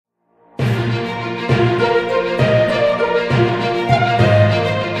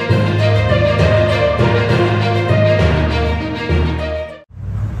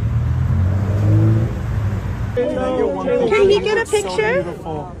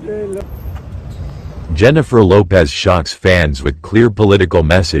beautiful. Jennifer Lopez shocks fans with clear political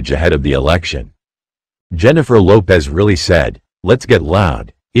message ahead of the election. Jennifer Lopez really said, "Let's get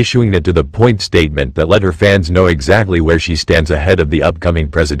loud," issuing a to-the-point statement that let her fans know exactly where she stands ahead of the upcoming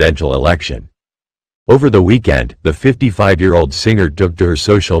presidential election. Over the weekend, the 55-year-old singer took to her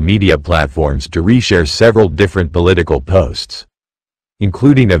social media platforms to reshare several different political posts,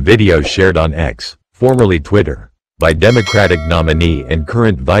 including a video shared on X, formerly Twitter, by Democratic nominee and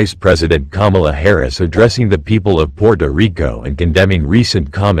current Vice President Kamala Harris addressing the people of Puerto Rico and condemning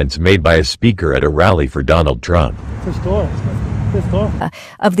recent comments made by a speaker at a rally for Donald Trump.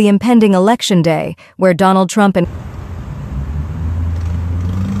 Of the impending election day, where Donald Trump and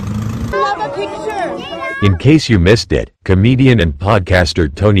In case you missed it, comedian and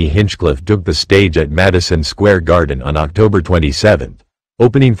podcaster Tony Hinchcliffe took the stage at Madison Square Garden on October 27,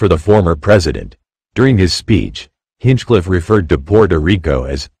 opening for the former president. During his speech, Hinchcliffe referred to Puerto Rico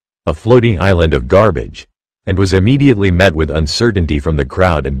as a floating island of garbage, and was immediately met with uncertainty from the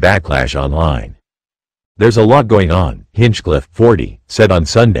crowd and backlash online. "There's a lot going on," Hinchcliffe, 40, said on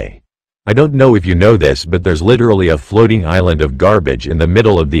Sunday. "I don't know if you know this, but there's literally a floating island of garbage in the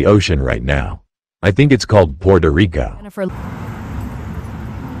middle of the ocean right now. I think it's called Puerto Rico."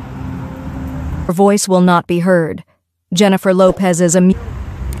 Her voice will not be heard. Jennifer Lopez is a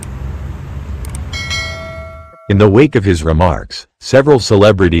In the wake of his remarks, several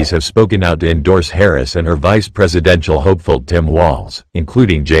celebrities have spoken out to endorse Harris and her vice presidential hopeful Tim Walz,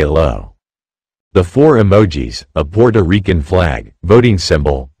 including J.Lo. The four emojis, a Puerto Rican flag, voting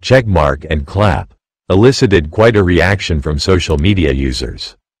symbol, check mark and clap, elicited quite a reaction from social media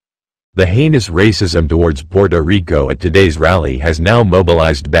users. The heinous racism towards Puerto Rico at today's rally has now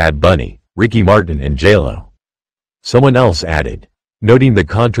mobilized Bad Bunny, Ricky Martin and J.Lo. Someone else added, noting the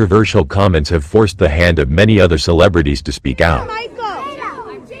controversial comments have forced the hand of many other celebrities to speak out.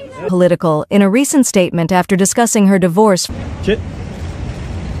 Political in a recent statement after discussing her divorce.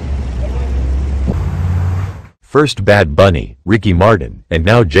 First Bad Bunny, Ricky Martin, and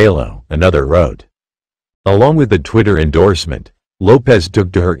now J.Lo, another wrote. Along with the Twitter endorsement, Lopez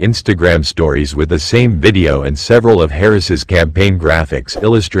took to her Instagram stories with the same video and several of Harris's campaign graphics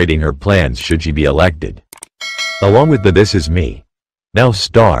illustrating her plans should she be elected. Along with the "This Is Me Now"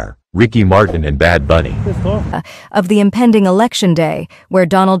 star, Ricky Martin and Bad Bunny. Of the impending election day, where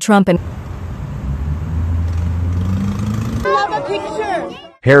Donald Trump and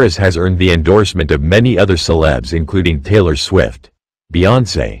Harris has earned the endorsement of many other celebs including Taylor Swift,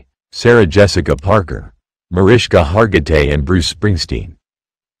 Beyoncé, Sarah Jessica Parker, Mariska Hargitay and Bruce Springsteen.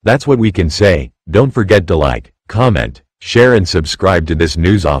 That's what we can say. Don't forget to like, comment, share and subscribe to this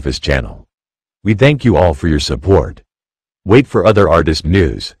news office channel. We thank you all for your support. Wait for other artist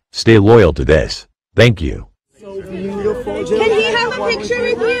news. Stay loyal to this. Thank you. So beautiful. Can he have a picture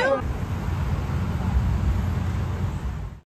with you?